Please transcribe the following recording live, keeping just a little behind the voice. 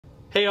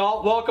Hey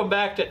all, welcome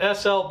back to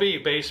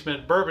SLB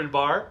Basement Bourbon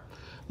Bar.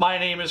 My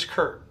name is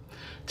Kurt.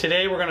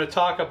 Today we're going to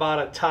talk about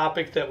a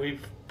topic that we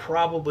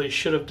probably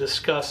should have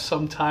discussed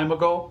some time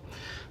ago,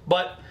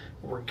 but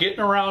we're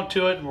getting around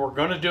to it and we're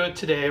going to do it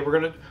today.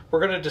 We're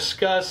going to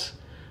discuss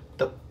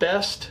the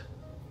best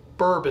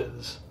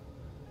bourbons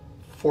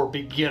for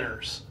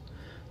beginners.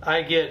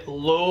 I get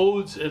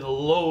loads and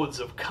loads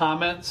of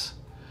comments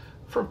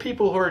from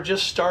people who are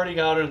just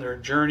starting out in their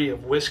journey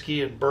of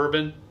whiskey and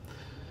bourbon.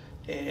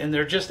 And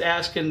they're just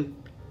asking,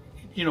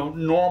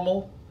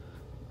 normal,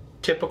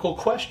 typical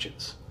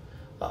questions.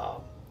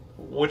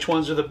 Which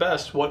ones are the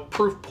best? What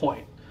proof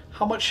point?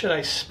 How much should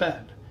I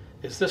spend?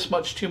 Is this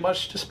much too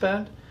much to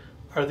spend?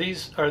 Are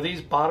these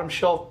bottom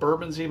shelf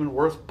bourbons even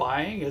worth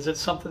buying? Is it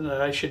something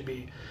that I should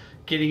be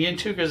getting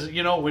into? Because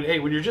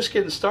when you're just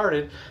getting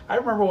started, I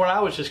remember when I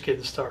was just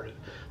getting started,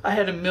 I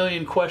had a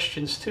million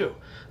questions too.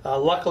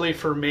 Luckily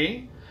for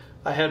me,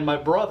 I had my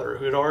brother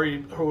who had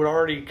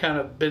already kind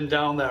of been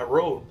down that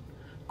road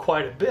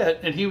quite a bit,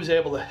 and he was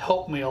able to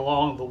help me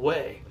along the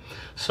way.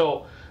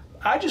 So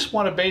I just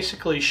want to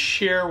basically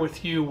share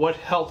with you what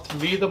helped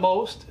me the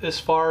most as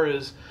far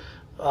as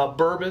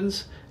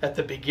bourbons at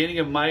the beginning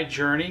of my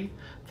journey,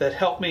 that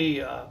helped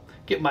me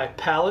get my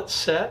palate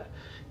set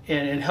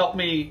and help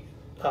me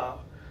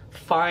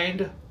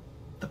find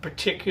the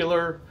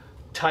particular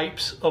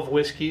types of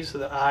whiskeys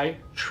that I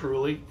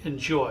truly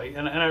enjoy.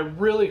 And I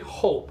really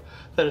hope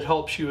that it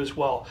helps you as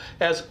well.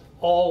 As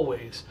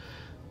always,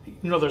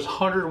 there's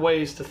 100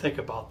 ways to think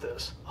about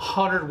this,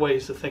 100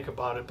 ways to think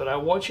about it, but I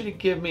want you to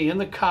give me in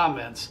the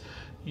comments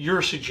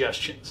your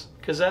suggestions,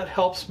 because that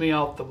helps me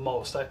out the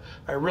most.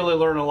 I really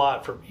learn a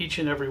lot from each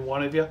and every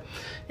one of you,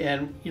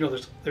 and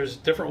there's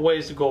different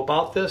ways to go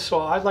about this,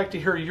 so I'd like to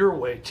hear your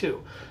way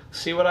too.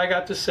 See what I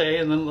got to say,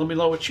 and then let me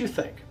know what you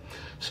think.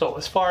 So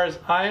as far as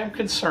I am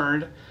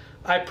concerned,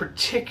 I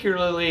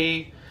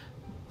particularly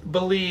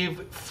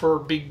believe for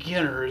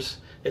beginners,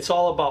 it's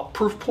all about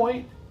proof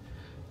point.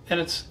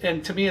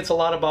 And to me, it's a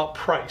lot about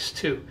price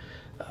too.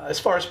 As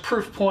far as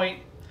proof point,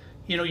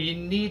 you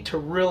need to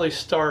really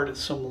start at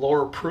some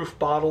lower proof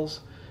bottles,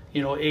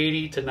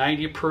 80 to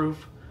 90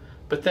 proof,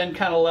 but then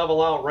kind of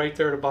level out right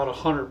there at about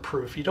 100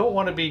 proof. You don't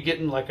want to be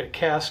getting like a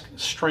cask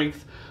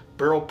strength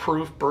barrel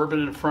proof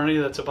bourbon in front of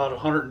you that's about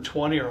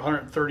 120 or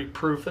 130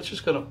 proof. That's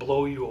just going to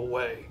blow you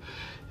away.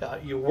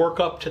 You work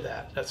up to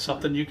that. That's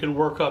something you can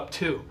work up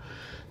to.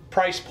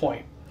 Price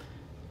point.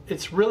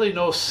 It's really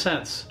no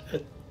sense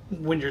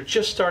when you're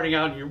just starting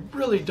out and you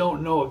really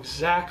don't know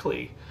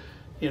exactly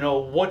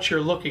what you're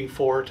looking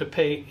for to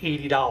pay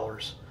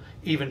 $80,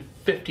 even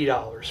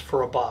 $50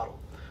 for a bottle.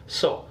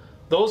 So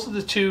those are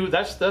the two.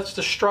 That's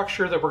the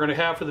structure that we're going to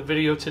have for the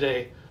video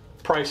today: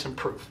 price and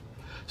proof.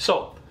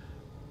 So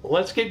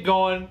let's get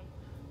going.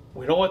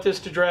 We don't want this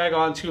to drag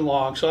on too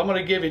long, so I'm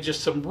going to give you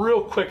just some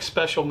real quick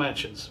special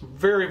mentions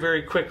very,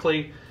 very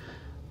quickly.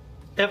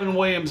 Evan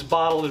Williams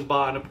Bottled and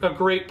Bond, a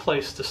great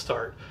place to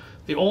start.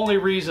 The only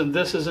reason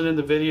this isn't in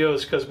the video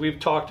is because we've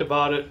talked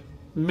about it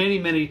many,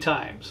 many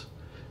times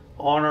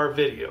on our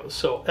videos.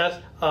 So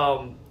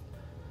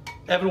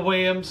Evan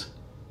Williams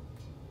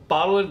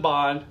Bottled and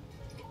Bond,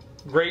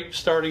 great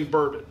starting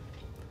bourbon.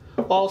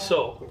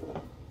 Also,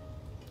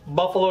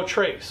 Buffalo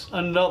Trace,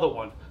 another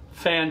one,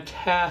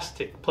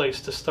 fantastic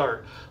place to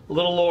start. A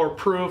little lower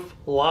proof,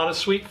 a lot of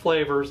sweet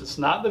flavors. It's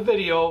not in the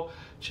video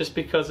just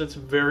because it's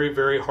very,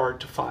 very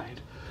hard to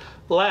find.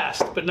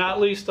 Last but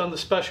not least on the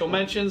special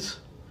mentions,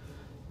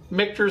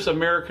 Michter's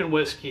American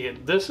Whiskey,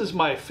 and this is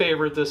my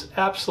favorite. This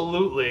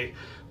absolutely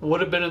would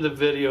have been in the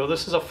video.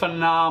 This is a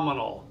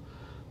phenomenal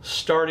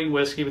starting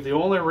whiskey, but the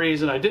only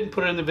reason I didn't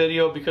put it in the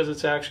video because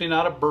it's actually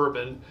not a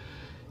bourbon.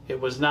 It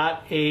was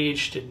not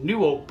aged in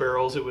new oak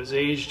barrels. It was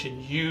aged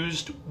in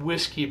used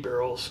whiskey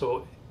barrels,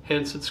 so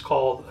hence it's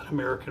called an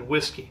American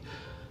whiskey.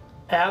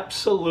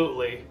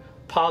 Absolutely,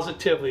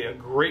 positively a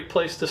great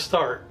place to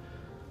start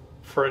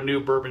for a new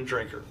bourbon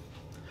drinker.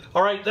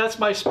 All right, that's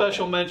my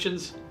special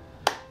mentions.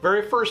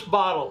 Very first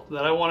bottle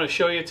that I want to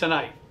show you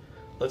tonight.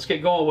 Let's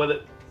get going with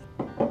it.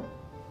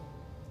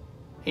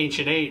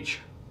 Ancient Age.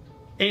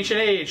 Ancient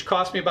Age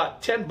cost me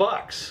about 10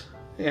 bucks,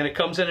 and it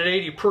comes in at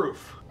 80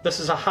 proof. This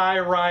is a high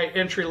rye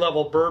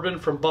entry-level bourbon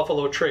from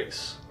Buffalo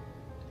Trace.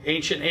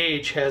 Ancient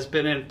Age has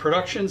been in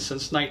production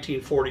since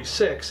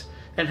 1946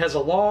 and has a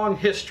long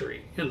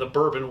history in the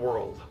bourbon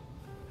world.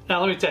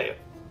 Now let me tell you,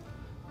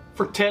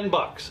 for 10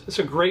 bucks, it's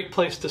a great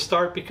place to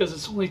start because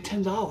it's only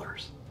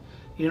 $10.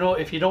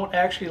 If you don't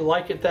actually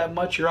like it that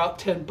much, you're out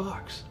 10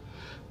 bucks.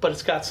 But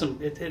it's got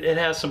it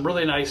has some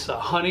really nice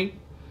honey,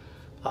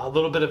 a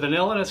little bit of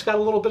vanilla, and it's got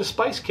a little bit of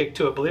spice kick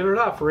to it. Believe it or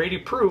not, for 80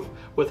 proof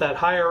with that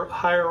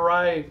higher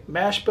rye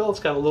mash bill, it's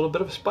got a little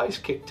bit of a spice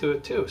kick to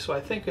it too. So I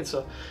think it's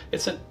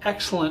an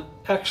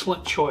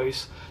excellent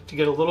choice to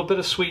get a little bit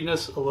of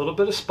sweetness, a little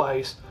bit of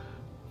spice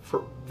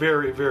for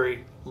very,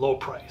 very low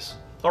price.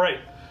 All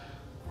right,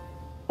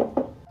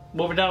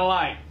 moving down the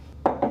line.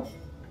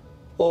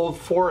 Old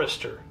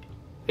Forester,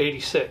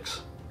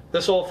 86.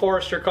 This Old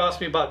Forester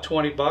cost me about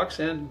 20 bucks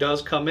and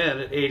does come in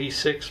at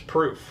 86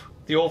 proof.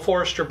 The Old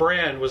Forester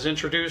brand was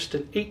introduced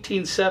in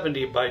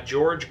 1870 by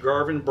George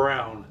Garvin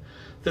Brown.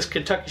 This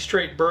Kentucky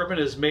Straight bourbon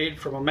is made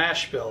from a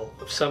mash bill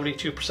of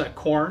 72%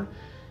 corn,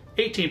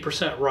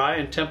 18% rye,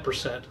 and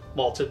 10%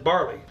 malted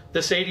barley.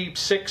 This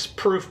 86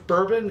 proof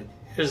bourbon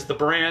is the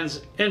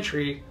brand's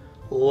entry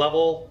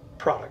level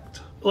product.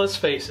 Let's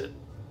face it,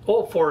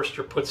 Old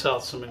Forester puts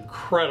out some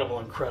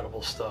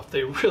incredible stuff.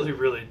 They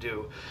really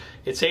do.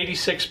 It's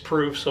 86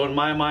 proof, so in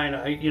my mind,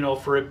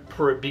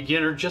 for a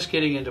beginner just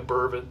getting into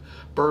bourbon,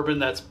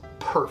 that's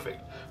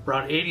perfect.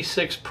 Around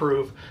 86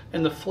 proof,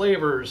 and the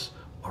flavors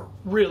are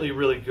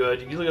really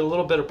good. You get a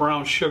little bit of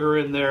brown sugar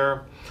in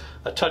there,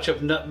 a touch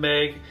of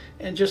nutmeg,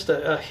 and just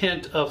a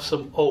hint of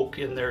some oak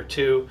in there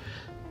too.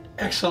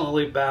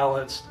 Excellently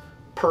balanced,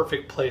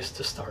 perfect place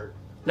to start.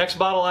 Next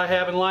bottle I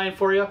have in line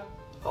for you.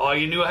 Oh,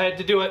 you knew I had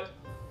to do it.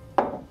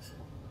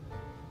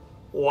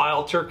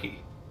 Wild Turkey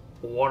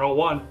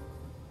 101.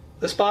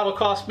 This bottle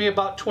cost me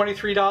about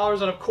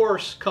 $23 and of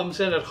course comes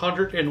in at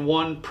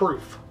 101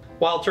 proof.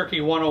 Wild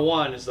Turkey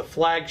 101 is the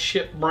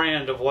flagship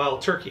brand of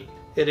Wild Turkey.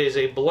 It is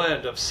a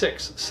blend of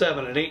 6,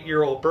 7, and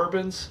 8-year-old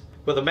bourbons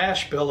with a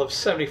mash bill of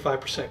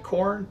 75%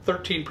 corn,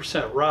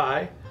 13%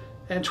 rye,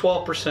 and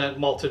 12%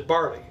 malted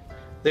barley.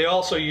 They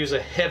also use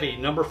a heavy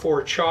No.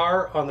 4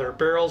 char on their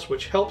barrels,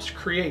 which helps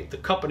create the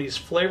company's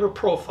flavor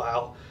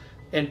profile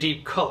and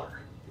deep color.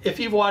 If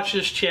you've watched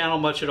this channel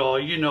much at all,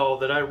 you know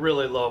that I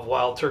really love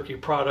Wild Turkey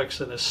products,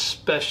 and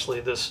especially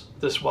this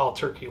Wild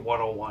Turkey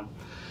 101.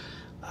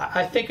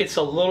 I think it's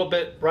a little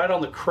bit right on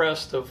the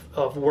crest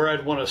of where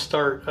I'd want to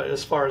start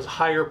as far as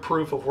higher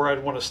proof of where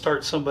I'd want to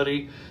start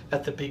somebody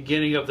at the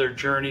beginning of their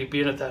journey,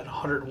 being at that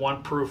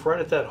 101 proof, right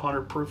at that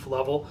 100 proof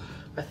level.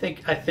 I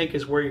think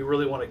is where you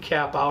really want to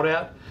cap out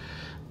at.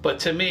 But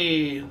to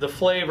me, the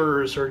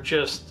flavors are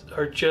just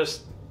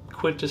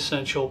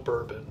quintessential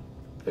bourbon.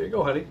 There you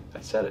go, honey. I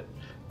said it.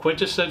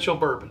 Quintessential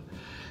bourbon.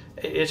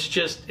 It's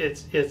just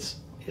it's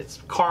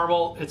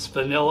caramel, it's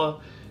vanilla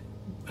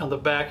on the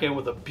back end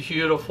with a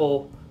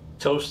beautiful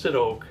toasted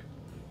oak.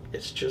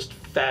 It's just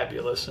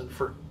fabulous, and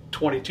for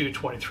 22,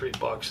 23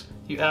 bucks,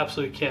 you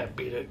absolutely can't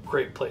beat it.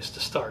 Great place to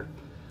start.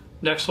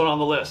 Next one on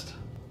the list,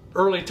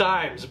 Early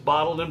Times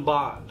Bottled in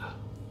Bond.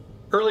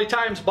 Early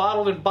Times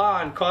Bottled in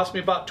Bond cost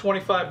me about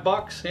 25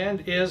 bucks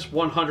and is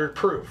 100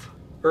 proof.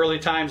 Early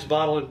Times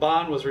Bottled in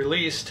Bond was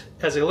released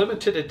as a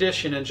limited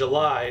edition in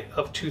July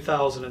of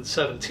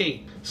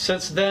 2017.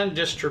 Since then,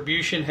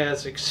 distribution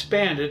has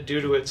expanded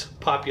due to its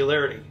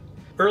popularity.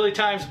 Early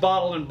Times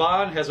Bottled in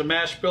Bond has a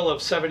mash bill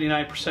of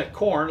 79%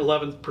 corn,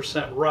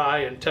 11% rye,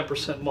 and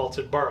 10%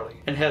 malted barley,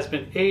 and has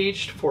been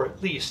aged for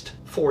at least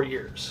 4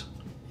 years.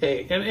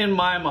 Hey, in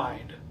my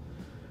mind,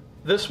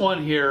 this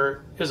one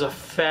here is a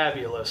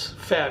fabulous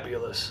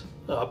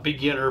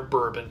beginner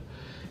bourbon.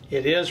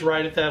 It is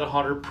right at that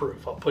 100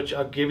 proof.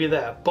 I'll give you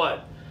that,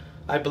 but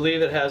I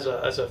believe it has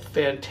a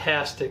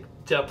fantastic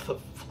depth of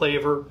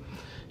flavor.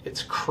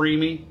 It's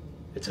creamy,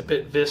 it's a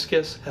bit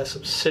viscous, has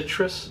some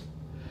citrus,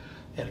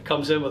 and it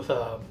comes in with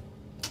a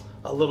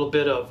little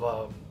bit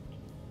of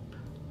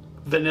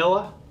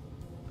vanilla.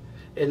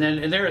 And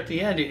then there at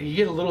the end, you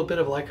get a little bit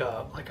of like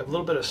a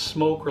little bit of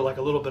smoke, or like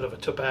a little bit of a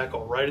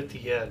tobacco right at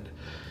the end.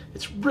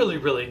 It's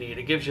really neat.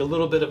 It gives you a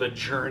little bit of a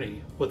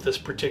journey with this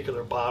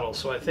particular bottle.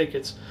 So I think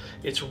it's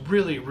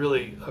really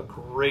a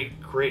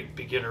great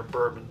beginner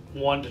bourbon.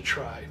 One to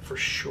try for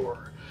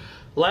sure.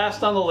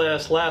 Last on the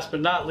list, last but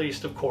not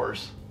least, of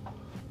course,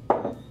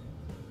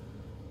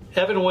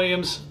 Evan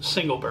Williams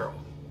Single Barrel.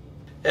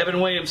 Evan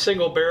Williams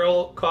Single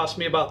Barrel cost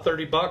me about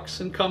 30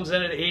 bucks and comes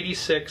in at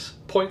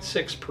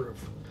 86.6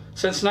 proof.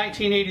 Since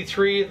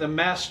 1983, the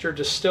master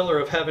distiller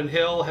of Heaven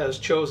Hill has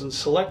chosen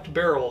select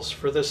barrels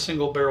for this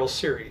single barrel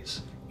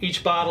series.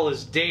 Each bottle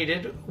is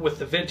dated with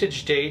the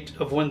vintage date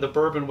of when the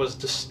bourbon was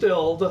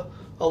distilled,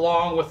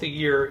 along with the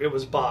year it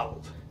was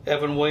bottled.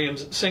 Evan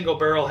Williams Single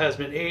Barrel has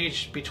been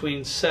aged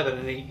between 7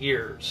 and 8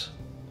 years.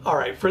 All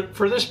right,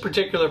 for this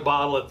particular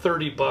bottle at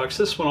 30 bucks,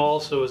 this one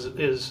also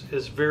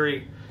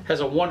has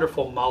a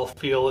wonderful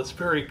mouthfeel. It's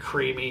very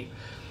creamy.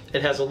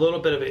 It has a little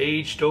bit of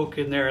aged oak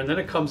in there, and then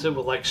it comes in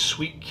with like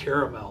sweet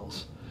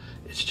caramels.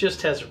 It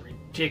just has a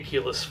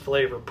ridiculous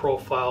flavor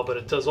profile, but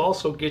it does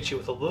also get you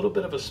with a little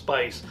bit of a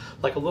spice,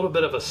 like a little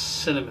bit of a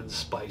cinnamon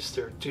spice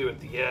there too at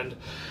the end.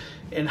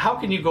 And how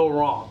can you go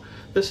wrong?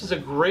 This is a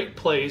great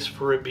place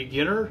for a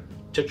beginner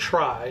to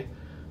try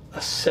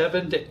a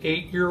 7 to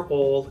 8 year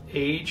old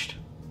aged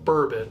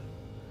bourbon,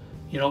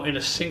 in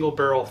a single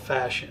barrel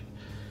fashion.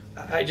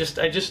 I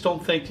just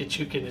don't think that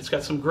you can. It's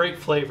got some great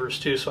flavors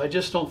too, so I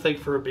just don't think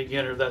for a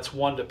beginner that's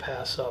one to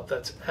pass up.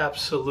 That's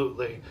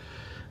absolutely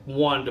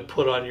one to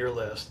put on your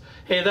list.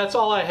 Hey, that's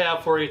all I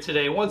have for you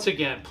today. Once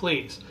again,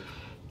 please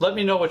let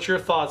me know what your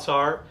thoughts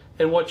are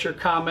and what your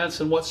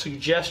comments and what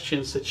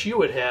suggestions that you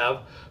would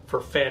have for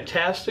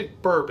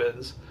fantastic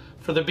bourbons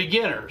for the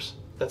beginners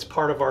that's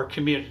part of our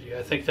community.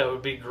 I think that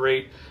would be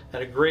great,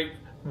 and a great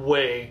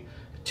way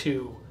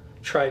to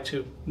try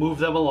to move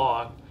them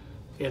along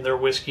in their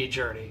whiskey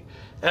journey.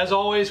 As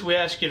always, we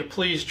ask you to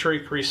please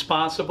drink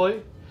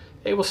responsibly.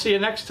 Hey, we'll see you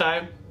next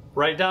time,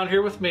 right down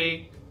here with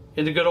me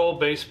in the good old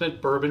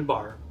basement bourbon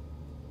bar.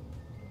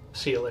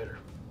 See you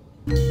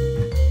later.